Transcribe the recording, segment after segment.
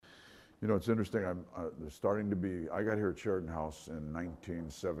You know, it's interesting. There's starting to be. I got here at Sheridan House in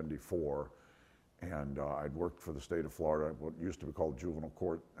 1974, and I'd worked for the state of Florida, what used to be called juvenile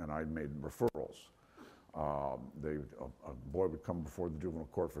court, and I'd made referrals. A boy would come before the juvenile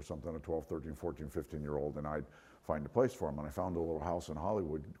court for something, a 12, 13, 14, 15-year-old, and I'd find a place for him. And I found a little house in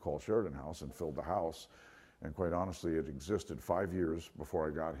Hollywood called Sheridan House and filled the house. And quite honestly, it existed 5 years before I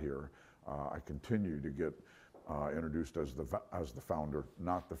got here. I continued to get introduced as the founder,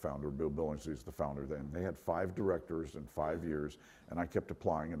 not the founder. Bill Billingsley is the founder then. They had 5 directors in 5 years, and I kept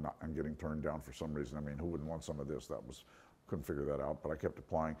applying and getting turned down for some reason. I mean, who wouldn't want some of this? Couldn't figure that out, but I kept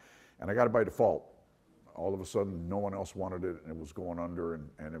applying. And I got it by default. All of a sudden, no one else wanted it, and it was going under,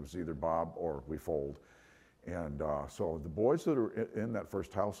 and it was either Bob or we fold. And so the boys that are in that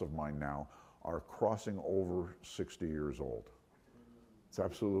first house of mine now are crossing over 60 years old. It's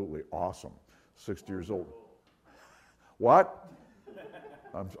absolutely awesome. 60 years old. What?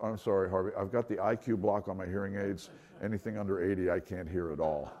 I'm sorry, Harvey. I've got the IQ block on my hearing aids. Anything under 80, I can't hear at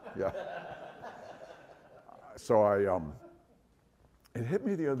all. Yeah. So it hit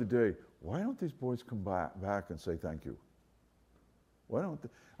me the other day. Why don't these boys come back and say thank you? Why don't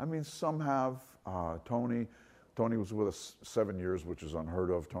I mean, some have. Tony was with us 7 years, which is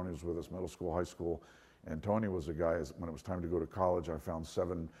unheard of. Tony was with us middle school, high school. And Tony was a guy, when it was time to go to college, I found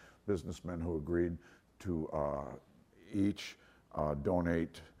 7 businessmen who agreed to each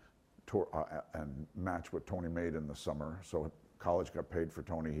donate and match what Tony made in the summer. So college got paid for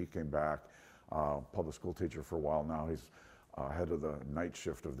Tony. He came back, public school teacher for a while now. He's head of the night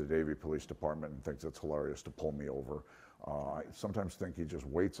shift of the Davie Police Department and thinks it's hilarious to pull me over. I sometimes think he just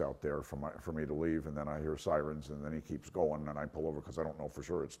waits out there for me to leave, and then I hear sirens, and then he keeps going, and I pull over because I don't know for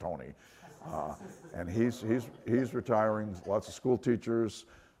sure it's Tony. And he's retiring. Lots of school teachers,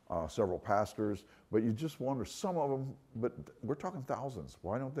 several pastors, but you just wonder, some of them, but we're talking thousands.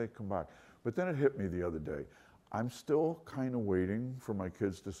 Why don't they come back? But then it hit me the other day. I'm still kind of waiting for my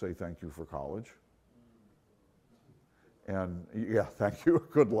kids to say thank you for college. And yeah, thank you,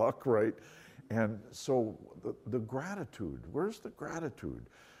 good luck, right? And so the gratitude, where's the gratitude?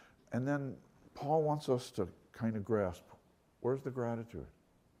 And then Paul wants us to kind of grasp, where's the gratitude?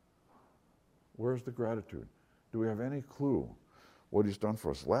 Where's the gratitude? Do we have any clue what he's done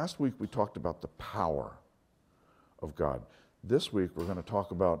for us? Last week we talked about the power of God. This week we're going to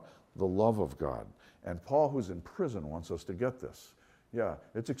talk about the love of God. And Paul, who's in prison, wants us to get this. Yeah,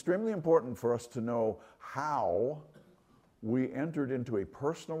 it's extremely important for us to know how we entered into a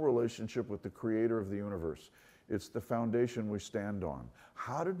personal relationship with the creator of the universe. It's the foundation we stand on.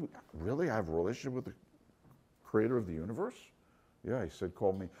 How did we really have a relationship with the creator of the universe? Yeah, he said,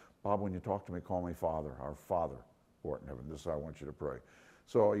 call me, Bob, when you talk to me, call me Father, our Father who art in heaven. This is how I want you to pray.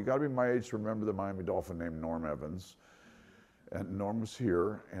 So you got to be my age to remember the Miami Dolphin named Norm Evans. And Norm was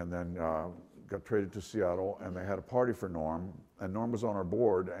here, and then got traded to Seattle, and they had a party for Norm. And Norm was on our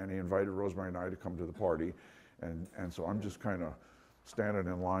board, and he invited Rosemary and I to come to the party. And so I'm just kind of standing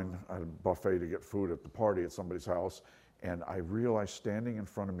in line at a buffet to get food at the party at somebody's house, and I realized standing in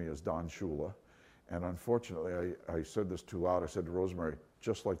front of me is Don Shula. And unfortunately, I said this too loud. I said to Rosemary,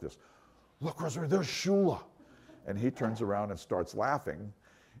 just like this, look, Rosemary, there's Shula. And he turns around and starts laughing,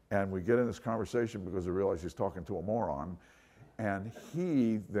 and we get in this conversation because I realize he's talking to a moron. And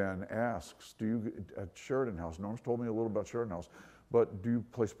he then asks, at Sheridan House, Norm's told me a little about Sheridan House, but do you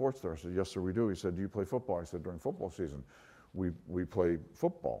play sports there? I said, yes, sir, we do. He said, do you play football? I said, during football season, we play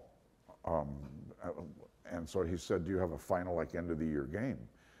football. And so he said, do you have a final, like, end of the year game?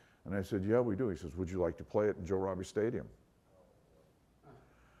 And I said, yeah, we do. He says, would you like to play it in Joe Robbie Stadium?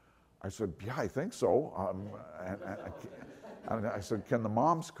 I said, yeah, I think so. And I said, can the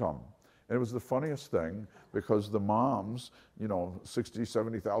moms come? And it was the funniest thing, because the moms, 60,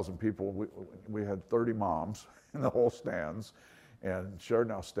 70,000 people, we had 30 moms in the whole stands, and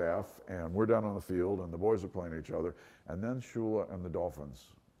Sheridan House staff, and we're down on the field, and the boys are playing each other. And then Shula and the Dolphins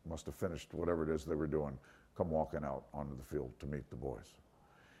must have finished whatever it is they were doing, come walking out onto the field to meet the boys.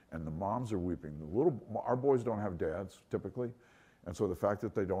 And the moms are weeping. Our boys don't have dads, typically, and so the fact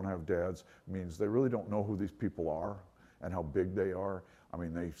that they don't have dads means they really don't know who these people are and how big they are. I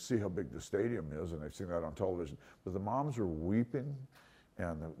mean, they see how big the stadium is, and they've seen that on television, but the moms are weeping,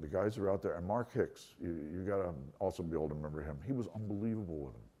 and the guys are out there. And Mark Hicks, you got to also be able to remember him. He was unbelievable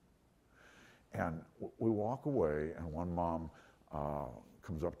with them. And we walk away, and one mom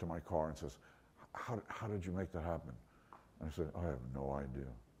comes up to my car and says, how did you make that happen? And I said, I have no idea.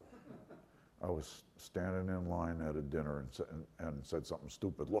 I was standing in line at a dinner and said something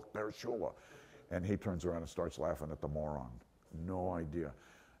stupid. Look, there's Shula. And he turns around and starts laughing at the moron. No idea.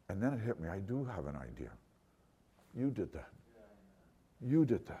 And then it hit me, I do have an idea. You did that. You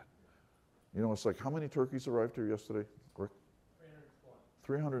did that. You know, it's like, how many turkeys arrived here yesterday, Rick?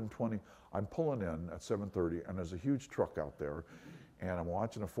 320. I'm pulling in at 7:30, and there's a huge truck out there, and I'm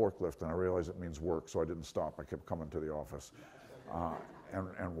watching a forklift, and I realize it means work, so I didn't stop. I kept coming to the office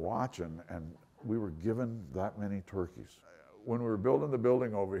and watching, and we were given that many turkeys. When we were building the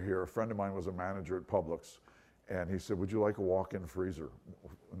building over here, a friend of mine was a manager at Publix, and he said, would you like a walk-in freezer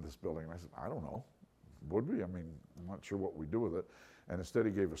in this building? And I said, I don't know. Would we? I mean, I'm not sure what we do with it. And instead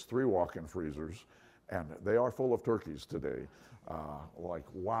he gave us 3 walk-in freezers, and they are full of turkeys today. Like,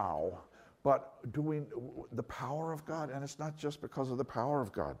 wow. But the power of God, and it's not just because of the power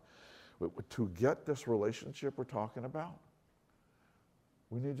of God. To get this relationship we're talking about,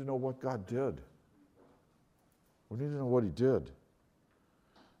 we need to know what God did. We need to know what he did.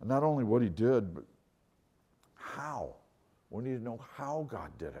 And not only what he did, but how. We need to know how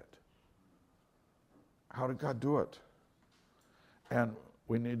God did it. How did God do it? And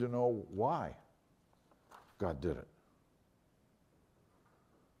we need to know why God did it.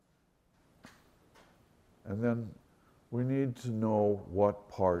 And then we need to know what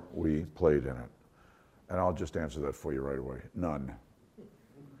part we played in it. And I'll just answer that for you right away. None.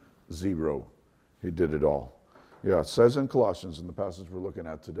 0. He did it all. Yeah, it says in Colossians, in the passage we're looking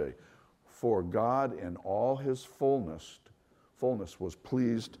at today, for God in all his fullness was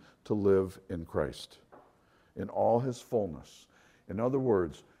pleased to live in Christ. In all his fullness. In other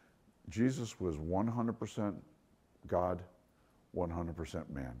words, Jesus was 100% God, 100%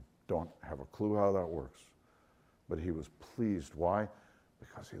 man. Don't have a clue how that works. But he was pleased. Why?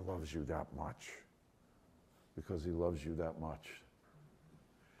 Because he loves you that much. Because he loves you that much.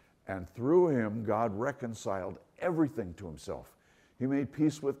 And through him, God reconciled everything to himself. He made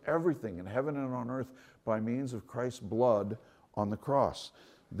peace with everything in heaven and on earth by means of Christ's blood on the cross.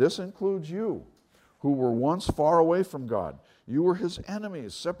 This includes you, who were once far away from God. You were his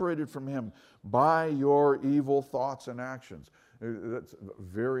enemies, separated from him by your evil thoughts and actions. That's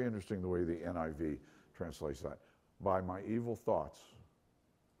very interesting the way the NIV translates that. By my evil thoughts,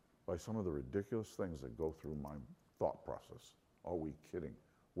 by some of the ridiculous things that go through my thought process. Are we kidding?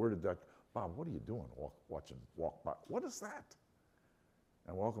 Where did that, Bob, what are you doing walk by? What is that?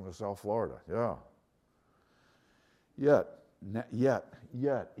 And welcome to South Florida, yeah. Yet,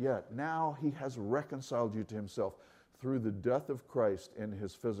 now he has reconciled you to himself through the death of Christ in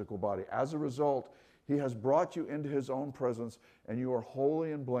his physical body. As a result, he has brought you into his own presence, and you are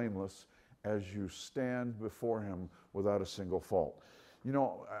holy and blameless as you stand before him without a single fault. You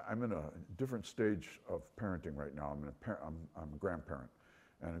know, I'm in a different stage of parenting right now. I'm a grandparent.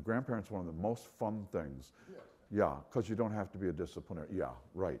 And a grandparent's one of the most fun things. Yeah, because you don't have to be a disciplinarian. Yeah,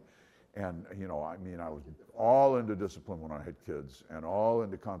 right. And, you know, I mean, I was all into discipline when I had kids and all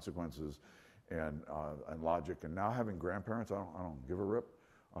into consequences and logic. And now having grandparents, I don't give a rip.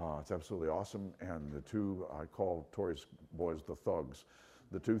 It's absolutely awesome. And the two, I call Tori's boys the thugs.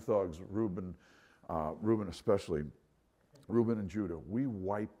 The 2 thugs, Reuben especially, Reuben and Judah, we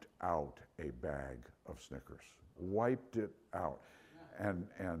wiped out a bag of Snickers. Wiped it out. And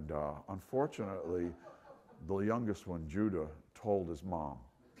unfortunately, the youngest one, Judah, told his mom.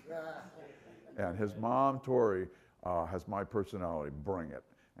 And his mom, Tori, has my personality, bring it.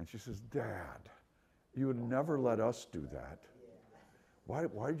 And she says, Dad, you would never let us do that.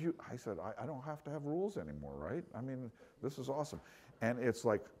 Why did you? I said, I don't have to have rules anymore, right? I mean, this is awesome. And it's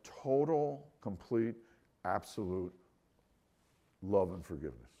like total, complete, absolute love and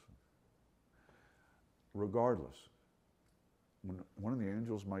forgiveness. Regardless, when one of the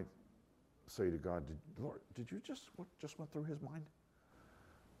angels might say to God, Lord, did you what just went through his mind?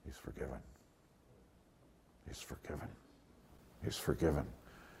 He's forgiven. He's forgiven. He's forgiven.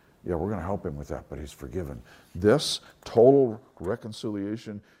 Yeah, we're going to help him with that, but he's forgiven. This total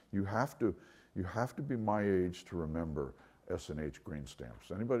reconciliation, you have to be my age to remember S&H green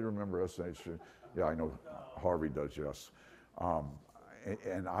stamps. Anybody remember S&H? Yeah, I know Harvey does, yes.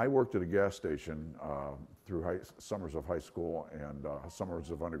 And I worked at a gas station through summers of high school and summers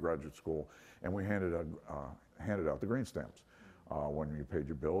of undergraduate school, and we handed out the green stamps. When you paid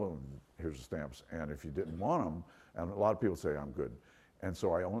your bill, and here's the stamps. And if you didn't want them, and a lot of people say, I'm good. And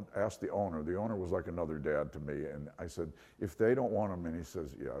so I asked the owner. The owner was like another dad to me. And I said, if they don't want them, and he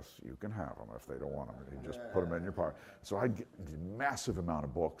says, yes, you can have them if they don't want them. And he just put them in your pocket. So I'd get a massive amount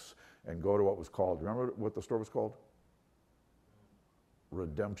of books and go to what was called, remember what the store was called?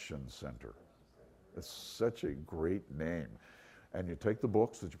 Redemption Center. It's such a great name. And you take the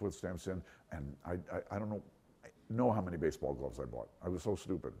books that you put stamps in, and I don't know how many baseball gloves I bought. I was so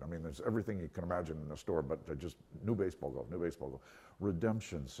stupid. I mean, there's everything you can imagine in the store, but I just new baseball glove.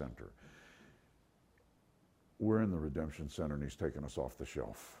 Redemption Center. We're in the Redemption Center, and he's taken us off the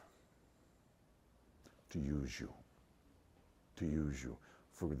shelf. to use you. To use you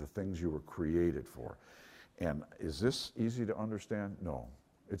for the things you were created for. And is this easy to understand? No,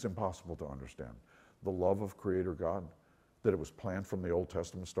 it's impossible to understand. The love of Creator God, that it was planned from the Old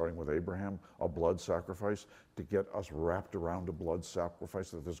Testament, starting with Abraham, a blood sacrifice, to get us wrapped around a blood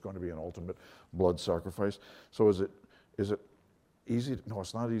sacrifice, that there's going to be an ultimate blood sacrifice. So is it easy? No,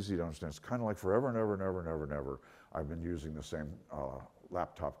 it's not easy to understand. It's kind of like forever and ever and ever and ever and ever, I've been using the same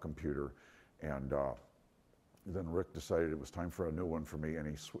laptop computer, and then Rick decided it was time for a new one for me,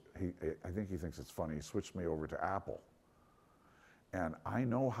 and I think he thinks it's funny, he switched me over to Apple. And I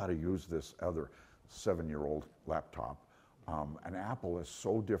know how to use this other 7-year-old laptop. And Apple is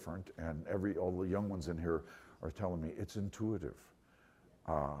so different, and all the young ones in here are telling me it's intuitive.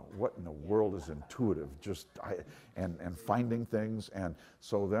 What in the world is intuitive? And finding things. And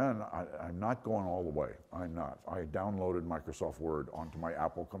so then I'm not going all the way. I'm not. I downloaded Microsoft Word onto my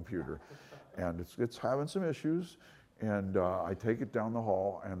Apple computer, and it's having some issues. And I take it down the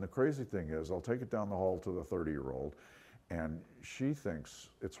hall. And the crazy thing is, I'll take it down the hall to the 30-year-old, and she thinks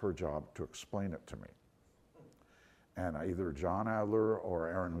it's her job to explain it to me. And either John Adler or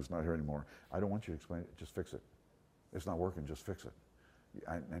Aaron, who's not here anymore, I don't want you to explain it, just fix it. It's not working, just fix it.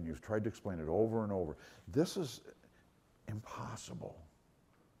 And you've tried to explain it over and over. This is impossible.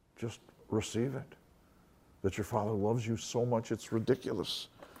 Just receive it. That your Father loves you so much, it's ridiculous.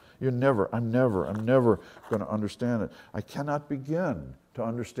 I'm never going to understand it. I cannot begin to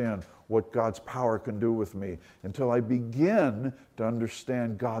understand what God's power can do with me until I begin to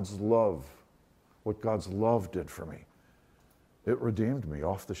understand God's love, what God's love did for me. It redeemed me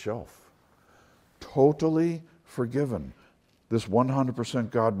off the shelf. Totally forgiven. This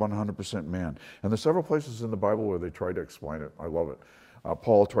 100% God, 100% man. And there's several places in the Bible where they try to explain it. I love it.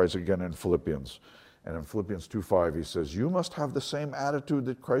 Paul tries again in Philippians. And in Philippians 2:5, he says, you must have the same attitude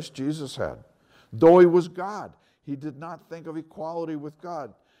that Christ Jesus had. Though he was God, he did not think of equality with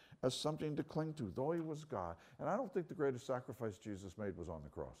God as something to cling to, though he was God. And I don't think the greatest sacrifice Jesus made was on the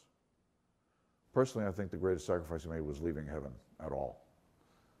cross. Personally, I think the greatest sacrifice he made was leaving heaven at all.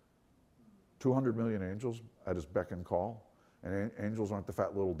 200 million angels at his beck and call. And angels aren't the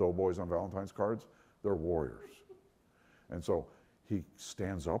fat little doughboys on Valentine's cards. They're warriors. And so he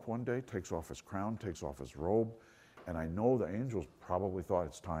stands up one day, takes off his crown, takes off his robe, and I know the angels probably thought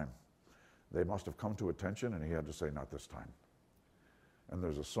it's time. They must have come to attention, and he had to say, not this time. And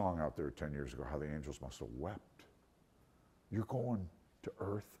there's a song out there 10 years ago, how the angels must have wept. You're going to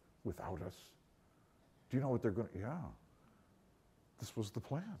earth without us? Do you know what they're going to? Yeah. This was the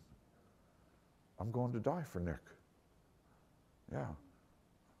plan. I'm going to die for Nick. Yeah.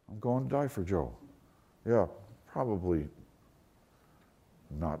 I'm going to die for Joe. Yeah, probably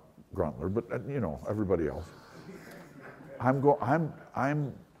not Gruntler, but everybody else.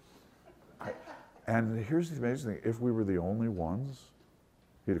 And here's the amazing thing. If we were the only ones,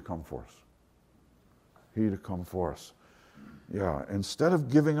 he'd have come for us. He'd have come for us. Yeah, instead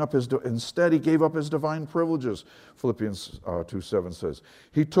he gave up his divine privileges, Philippians 2:7 says.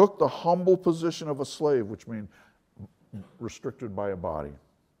 He took the humble position of a slave, which means restricted by a body,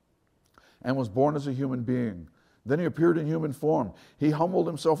 and was born as a human being. Then he appeared in human form. He humbled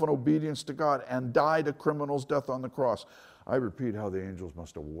himself in obedience to God and died a criminal's death on the cross. I repeat, how the angels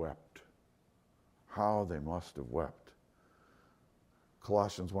must have wept. How they must have wept.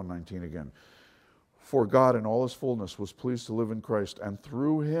 Colossians 1:19 again. For God in all his fullness was pleased to live in Christ, and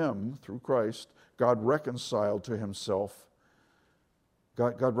through him, through Christ, God reconciled to himself.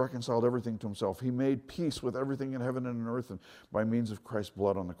 God reconciled everything to himself. He made peace with everything in heaven and on earth, and by means of Christ's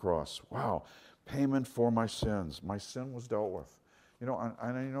blood on the cross. Wow. Payment for my sins. My sin was dealt with. And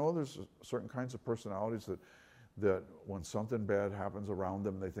I know there's certain kinds of personalities that when something bad happens around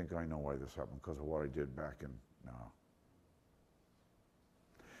them, they think, I know why this happened, because of what I did back in. No.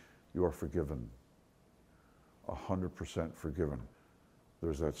 You are forgiven. 100% forgiven.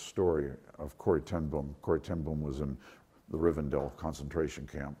 There's that story of Corrie ten Boom. Corrie ten Boom was in the Rivendell concentration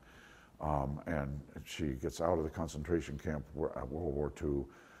camp, and she gets out of the concentration camp at World War II.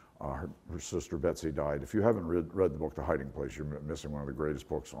 Her sister Betsy died. If you haven't read the book The Hiding Place, you're missing one of the greatest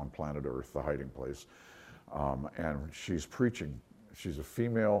books on planet Earth, The Hiding Place. And she's preaching. She's a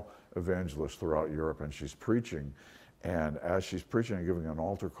female evangelist throughout Europe, and she's preaching. And as she's preaching and giving an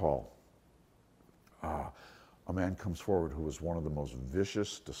altar call, a man comes forward who was one of the most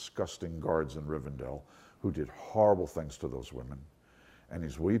vicious, disgusting guards in Rivendell, who did horrible things to those women. And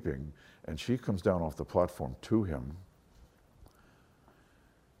he's weeping, and she comes down off the platform to him,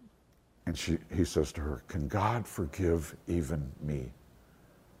 and he says to her, can God forgive even me?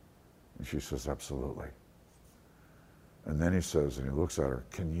 And she says, absolutely. And then he says, and he looks at her,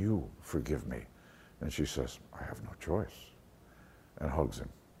 can you forgive me? And she says, I have no choice, and hugs him.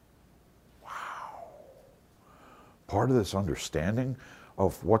 Wow. Part of this understanding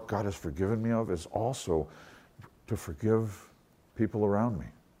of what God has forgiven me of is also to forgive people around me,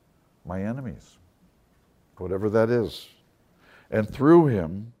 my enemies, whatever that is. And through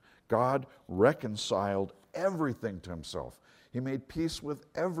him, God reconciled everything to himself. He made peace with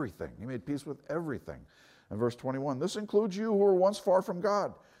everything. He made peace with everything. And verse 21, this includes you who were once far from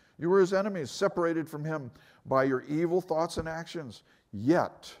God. You were his enemies, separated from him by your evil thoughts and actions.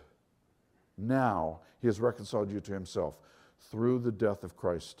 Yet, now he has reconciled you to himself through the death of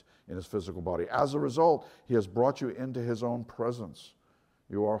Christ in his physical body. As a result, he has brought you into his own presence.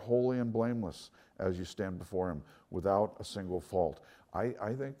 You are holy and blameless as you stand before him without a single fault. I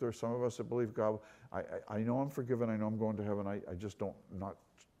think there's some of us that believe God, I know I'm forgiven, I know I'm going to heaven, I just don't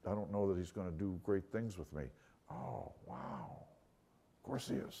know that he's going to do great things with me. Oh, wow. Of course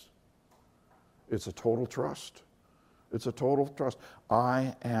he is. It's a total trust. It's a total trust.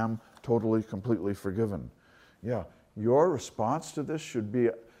 I am totally, completely forgiven. Yeah, your response to this should be,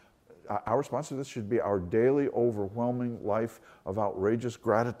 our response to this should be our daily, overwhelming life of outrageous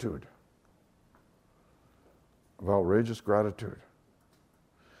gratitude. Of outrageous gratitude.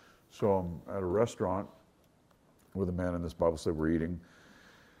 So I'm at a restaurant with a man in this Bible study. We're eating,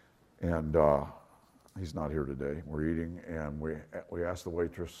 and he's not here today. We're eating, and we asked the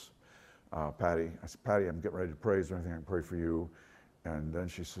waitress, Patty, I said, Patty, I'm getting ready to pray. Is there anything I can pray for you? And then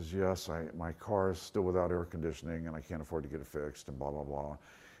she says, yes, my car is still without air conditioning, and I can't afford to get it fixed, and blah, blah, blah.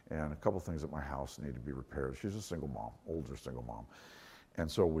 And a couple things at my house need to be repaired. She's a single mom, older single mom.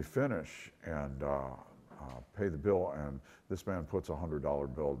 And so we finish and pay the bill, and this man puts a $100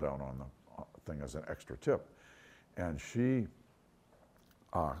 bill down on the thing as an extra tip. And she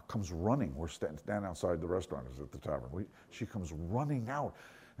comes running. We're standing outside the restaurant, is at the tavern. She comes running out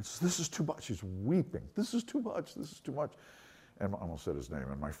and says, this is too much. She's weeping. This is too much. This is too much. And I almost said his name.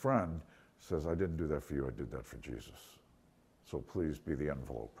 And my friend says, I didn't do that for you. I did that for Jesus. So please be the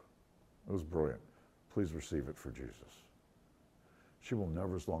envelope. It was brilliant. Please receive it for Jesus. She will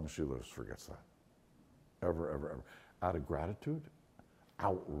never, as long as she lives, forgets that. Ever, ever, ever. Out of gratitude,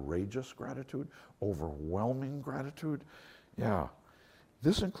 outrageous gratitude, overwhelming gratitude. Yeah.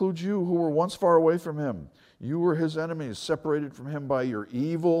 This includes you who were once far away from him. You were his enemies, separated from him by your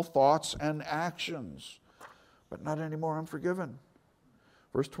evil thoughts and actions. But not anymore, I'm forgiven.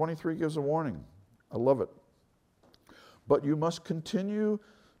 Verse 23 gives a warning. I love it. But you must continue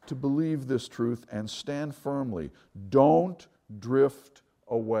to believe this truth and stand firmly. Don't drift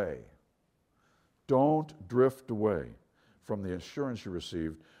away. Don't drift away from the assurance you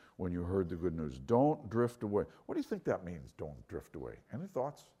received when you heard the good news. Don't drift away. What do you think that means, don't drift away? Any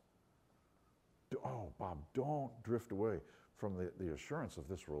thoughts? Oh, Bob, don't drift away from the assurance of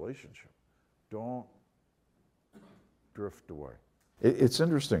this relationship. Don't drift away. It's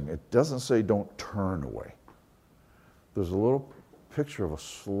interesting. It doesn't say don't turn away. There's a little picture of a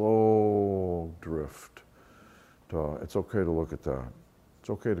slow drift. It's okay to look at that. It's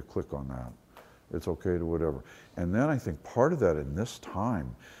okay to click on that. It's okay to whatever. And then I think part of that in this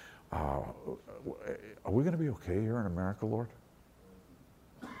time, are we going to be okay here in America, Lord?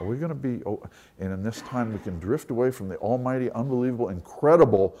 Are we going to be, and in this time we can drift away from the almighty, unbelievable,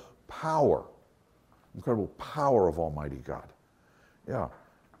 incredible power of Almighty God. Yeah,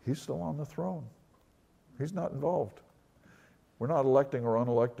 he's still on the throne. He's not involved. We're not electing or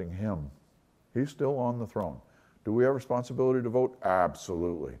unelecting him. He's still on the throne. Do we have responsibility to vote?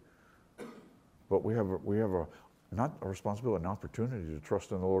 Absolutely. But we have not a responsibility, an opportunity to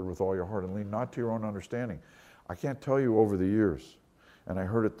trust in the Lord with all your heart and lean not to your own understanding. I can't tell you over the years, and I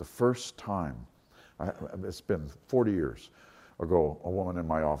heard it the first time, it's been 40 years ago, a woman in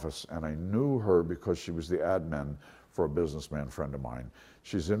my office, and I knew her because she was the admin for a businessman friend of mine.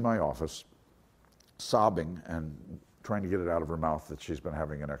 She's in my office, sobbing and trying to get it out of her mouth that she's been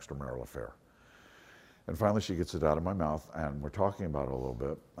having an extramarital affair. And finally she gets it out of my mouth, and we're talking about it a little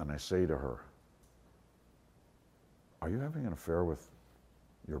bit, and I say to her, are you having an affair with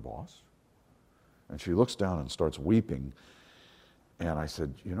your boss? And she looks down and starts weeping. And I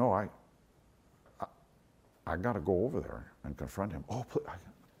said, you know, I got to go over there and confront him. Oh,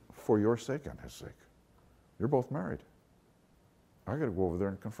 for your sake and his sake. You're both married. I got to go over there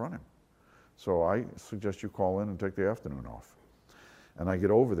and confront him. So I suggest you call in and take the afternoon off. And I get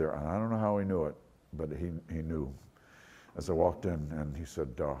over there, and I don't know how he knew it, but he knew. As I walked in, and he said,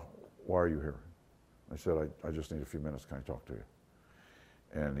 why are you here? I said, I just need a few minutes. Can I talk to you?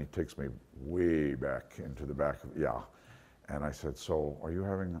 And he takes me way back into the back of, yeah. And I said, so are you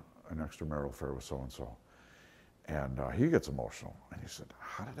having an extramarital affair with so-and-so? And he gets emotional. And he said,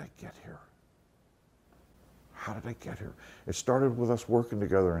 how did I get here? How did I get here? It started with us working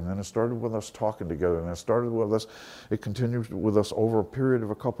together, and then it started with us talking together, and it continued with us over a period of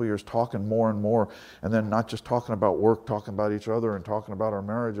a couple of years talking more and more, and then not just talking about work, talking about each other, and talking about our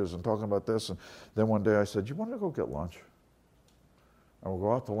marriages, and talking about this. And then one day I said, you want to go get lunch? And we'll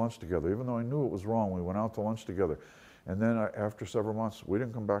go out to lunch together. Even though I knew it was wrong, we went out to lunch together. And then after several months, we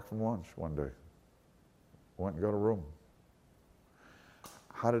didn't come back from lunch one day. Went and got a room.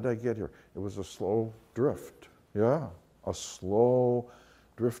 How did I get here? It was a slow drift. Yeah, a slow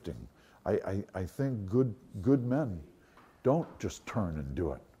drifting. I think good men don't just turn and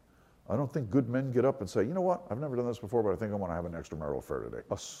do it. I don't think good men get up and say, you know what, I've never done this before, but I think I want to have an extramarital affair today.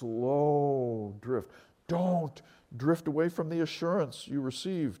 A slow drift. Don't drift away from the assurance you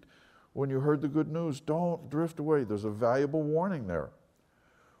received when you heard the good news. Don't drift away. There's a valuable warning there.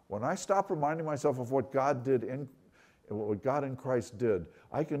 When I stop reminding myself of what God in Christ did,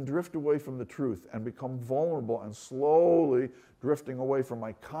 I can drift away from the truth and become vulnerable and slowly drifting away from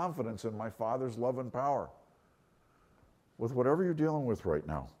my confidence in my Father's love and power. With whatever you're dealing with right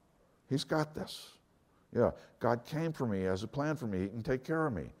now, He's got this. Yeah, God came for me, has a plan for me, He can take care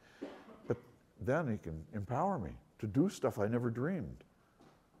of me. But then He can empower me to do stuff I never dreamed.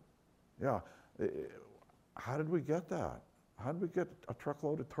 Yeah, how did we get that? How did we get a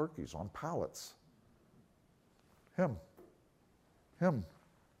truckload of turkeys on pallets? Him.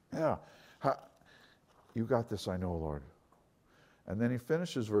 Yeah. You got this, I know, Lord. And then he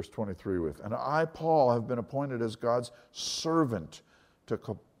finishes verse 23 with, and I, Paul, have been appointed as God's servant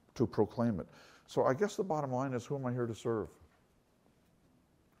to proclaim it. So I guess the bottom line is, who am I here to serve?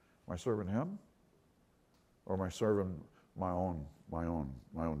 Am I serving him? Or am I serving my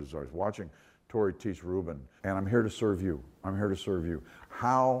own desires? Watching Tori teach Reuben, and I'm here to serve you. I'm here to serve you.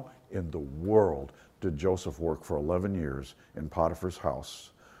 How in the world did Joseph work for 11 years in Potiphar's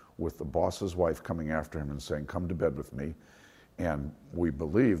house with the boss's wife coming after him and saying, come to bed with me? And we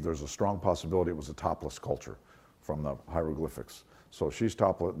believe there's a strong possibility it was a topless culture from the hieroglyphics. So she's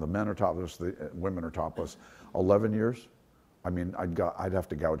topless, the men are topless, the women are topless. 11 years? I mean, I'd have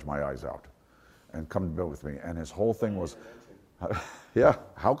to gouge my eyes out and come to bed with me. And his whole thing was, yeah,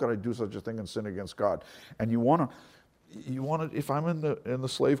 how could I do such a thing and sin against God? And you want to, if I'm in the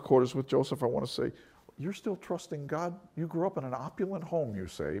slave quarters with Joseph, I want to say, you're still trusting God? You grew up in an opulent home, you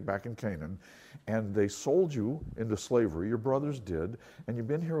say, back in Canaan, and they sold you into slavery, your brothers did, and you've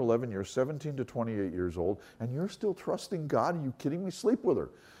been here 11 years, 17 to 28 years old, and you're still trusting God? Are you kidding me? Sleep with her.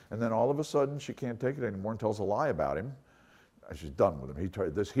 And then all of a sudden, she can't take it anymore and tells a lie about him. She's done with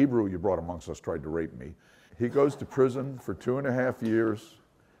him. This Hebrew you brought amongst us tried to rape me. He goes to prison for 2.5 years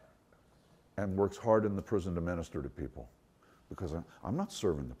and works hard in the prison to minister to people. Because I'm not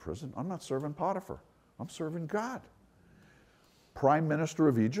serving the prison. I'm not serving Potiphar. I'm serving God. Prime Minister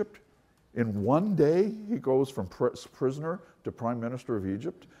of Egypt. In one day, he goes from prisoner to Prime Minister of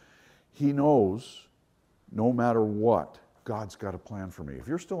Egypt. He knows, no matter what, God's got a plan for me. If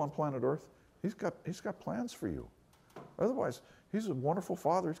you're still on planet Earth, He's got plans for you. Otherwise, He's a wonderful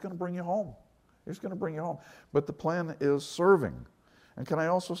Father. He's going to bring you home. He's going to bring you home. But the plan is serving. And can I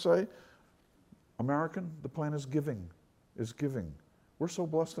also say, American, the plan is giving. We're so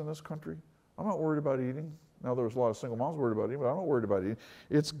blessed in this country. I'm not worried about eating. Now, there's a lot of single moms worried about eating, but I'm not worried about eating.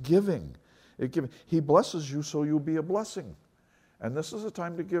 It's giving. He blesses you so you'll be a blessing. And this is a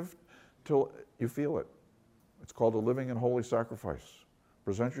time to give till you feel it. It's called a living and holy sacrifice.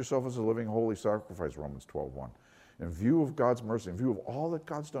 Present yourself as a living holy sacrifice, Romans 12:1. In view of God's mercy, in view of all that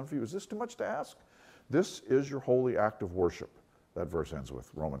God's done for you, is this too much to ask? This is your holy act of worship. That verse ends with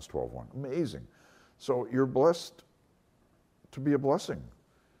Romans 12:1. Amazing. So you're blessed to be a blessing.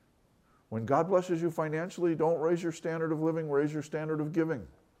 When God blesses you financially, don't raise your standard of living, raise your standard of giving.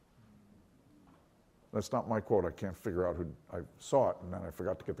 That's not my quote. I can't figure out who. I saw it, and then I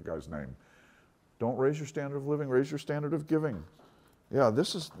forgot to get the guy's name. Don't raise your standard of living, raise your standard of giving. Yeah,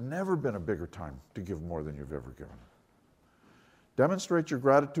 this has never been a bigger time to give more than you've ever given. Demonstrate your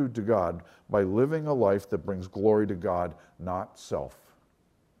gratitude to God by living a life that brings glory to God, not self.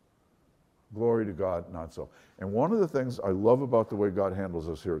 Glory to God, not self. And one of the things I love about the way God handles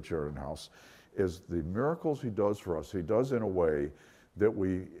us here at Sheridan House is the miracles He does for us. He does in a way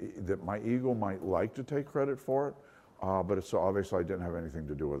that my ego might like to take credit for it, but it's so obvious I didn't have anything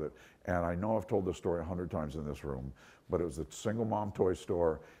to do with it. And I know I've told this story 100 times in this room, but it was a single mom toy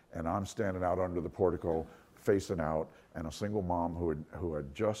store, and I'm standing out under the portico facing out, and a single mom who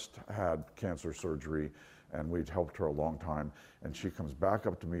had just had cancer surgery, and we'd helped her a long time, and she comes back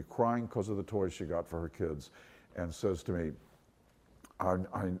up to me crying because of the toys she got for her kids, and says to me,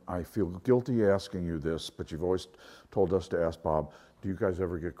 I feel guilty asking you this, but you've always told us to ask Bob, do you guys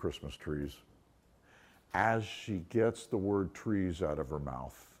ever get Christmas trees? As she gets the word trees out of her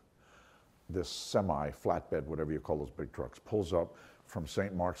mouth, this semi-flatbed, whatever you call those big trucks, pulls up from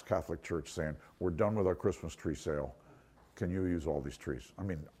St. Mark's Catholic Church saying, we're done with our Christmas tree sale. Can you use all these trees? I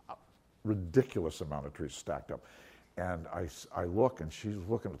mean, a ridiculous amount of trees stacked up. And I look, and she's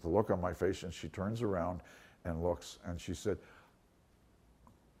looking at the look on my face, and she turns around and looks, and she said,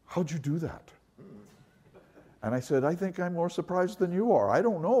 how'd you do that? And I said, I think I'm more surprised than you are. I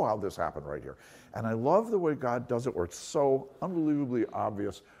don't know how this happened right here. And I love the way God does it, where it's so unbelievably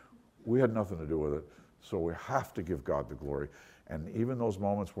obvious. We had nothing to do with it, so we have to give God the glory. And even those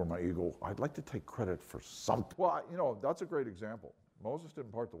moments where my ego, I'd like to take credit for something. Well, you know, that's a great example. Moses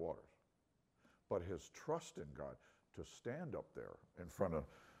didn't part the waters, but his trust in God to stand up there in front of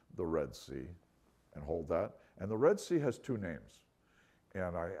the Red Sea and hold that. And the Red Sea has two names.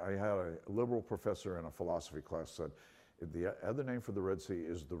 And I had a liberal professor in a philosophy class said, the other name for the Red Sea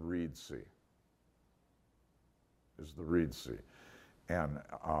is the Reed Sea. Is the Reed Sea. And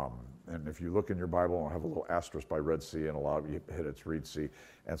if you look in your Bible, I have a little asterisk by Red Sea, and a lot of you hit it's Reed Sea.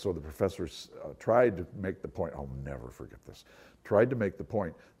 And so the professors tried to make the point, I'll never forget this, tried to make the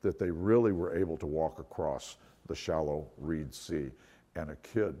point that they really were able to walk across the shallow Reed Sea. And a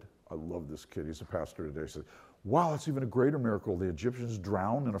kid, I love this kid, he's a pastor today, said, wow, it's even a greater miracle. The Egyptians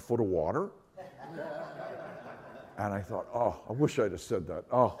drowned in a foot of water. And I thought, oh, I wish I'd have said that.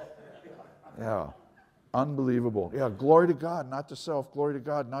 Oh, yeah. Unbelievable. Yeah, glory to God, not to self. Glory to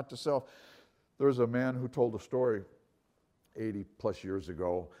God, not to self. There's a man who told a story 80 plus years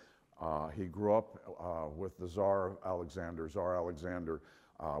ago. He grew up with the Tsar Alexander.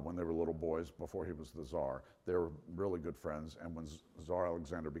 When they were little boys, before he was the Tsar. They were really good friends. And when Tsar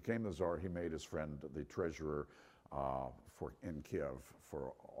Alexander became the Tsar, he made his friend the treasurer in Kiev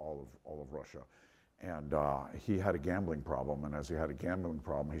for all of Russia. And he had a gambling problem, and as he had a gambling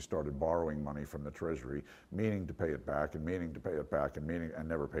problem, he started borrowing money from the treasury, meaning to pay it back, and meaning to pay it back, and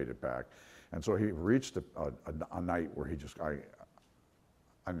never paid it back. And so he reached a night where he just, I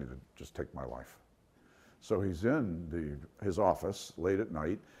need to just take my life. So he's in his office late at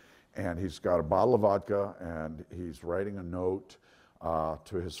night, and he's got a bottle of vodka, and he's writing a note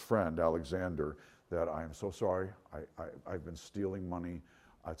to his friend, Alexander, that I am so sorry, I've been stealing money.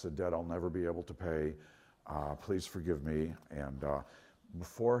 It's a debt I'll never be able to pay. Please forgive me. And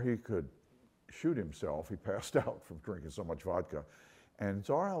before he could shoot himself, he passed out from drinking so much vodka. And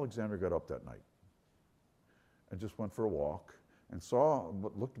Tsar Alexander got up that night and just went for a walk and saw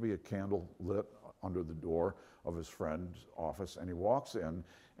what looked to be a candle lit under the door of his friend's office. And he walks in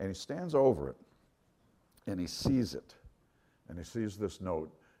and he stands over it and he sees it. And he sees this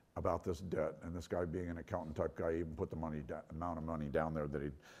note about this debt, and this guy being an accountant type guy even put the amount of money down there that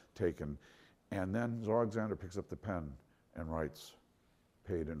he'd taken. And then Tsar Alexander picks up the pen and writes,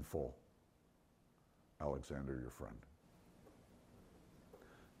 paid in full. Alexander, your friend.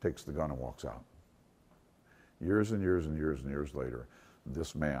 Takes the gun and walks out. Years and years and years and years later,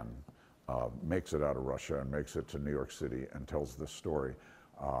 this man makes it out of Russia and makes it to New York City and tells this story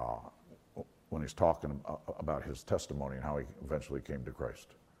when he's talking about his testimony and how he eventually came to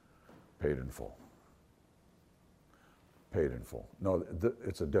Christ. Paid in full. Paid in full. No,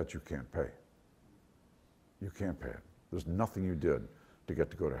 it's a debt you can't pay. You can't pay it. There's nothing you did to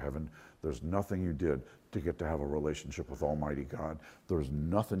get to go to heaven. There's nothing you did to get to have a relationship with Almighty God. There's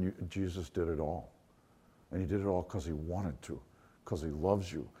nothing Jesus did it all. And he did it all because he wanted to, because he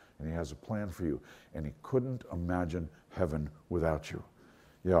loves you, and he has a plan for you. And he couldn't imagine heaven without you.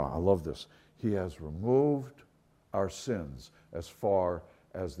 Yeah, I love this. He has removed our sins as far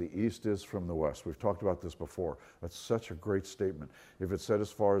as the east is from the west. We've talked about this before. That's such a great statement. If it said as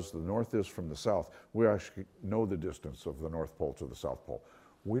far as the north is from the south, we actually know the distance of the North Pole to the South Pole.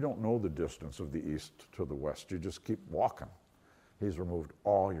 We don't know the distance of the east to the west. You just keep walking. He's removed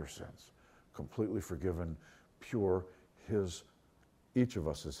all your sins, completely forgiven, pure. Each of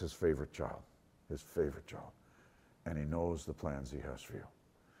us is his favorite child, and he knows the plans he has for you.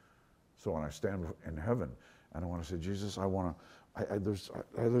 So when I stand in heaven and I want to say, Jesus,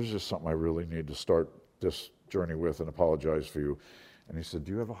 there's just something I really need to start this journey with and apologize for you. And he said,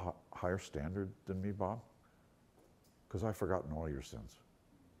 do you have a higher standard than me, Bob? Because I've forgotten all your sins.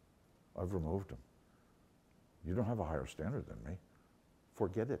 I've removed them. You don't have a higher standard than me.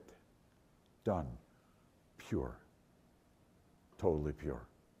 Forget it. Done. Pure. Totally pure.